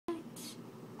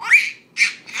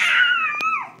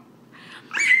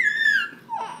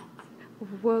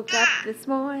Woke up this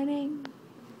morning,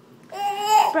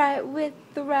 bright with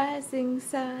the rising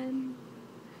sun.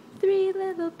 3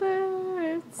 little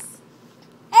birds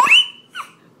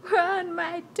were on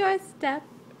my doorstep,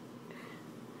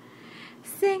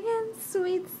 singing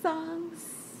sweet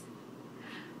songs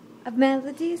of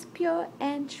melodies pure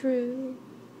and true.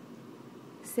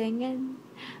 Singing,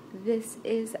 this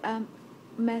is a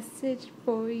message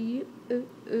for you.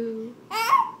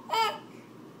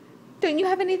 Don't you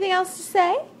have anything else to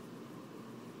say?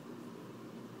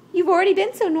 You've already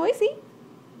been so noisy.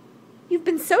 You've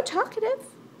been so talkative.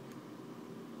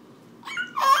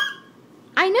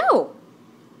 I know.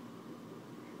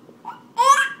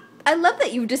 I love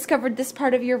that you've discovered this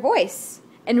part of your voice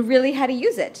and really how to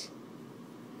use it.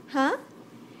 Huh?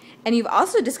 And you've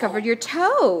also discovered your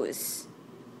toes.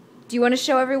 Do you want to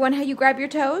show everyone how you grab your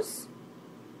toes?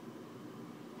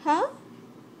 Huh?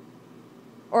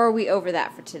 Or are we over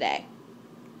that for today?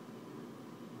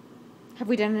 Have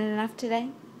we done it enough today?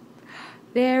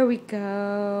 There we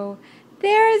go.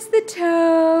 There's the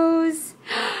toes.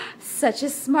 Such a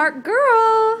smart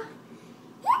girl.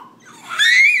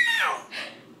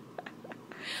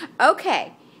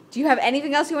 Okay. Do you have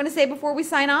anything else you want to say before we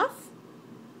sign off?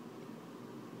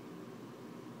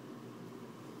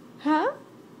 Huh?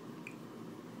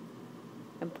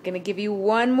 I'm going to give you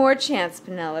one more chance,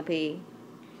 Penelope.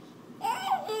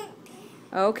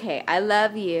 Okay, I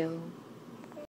love you.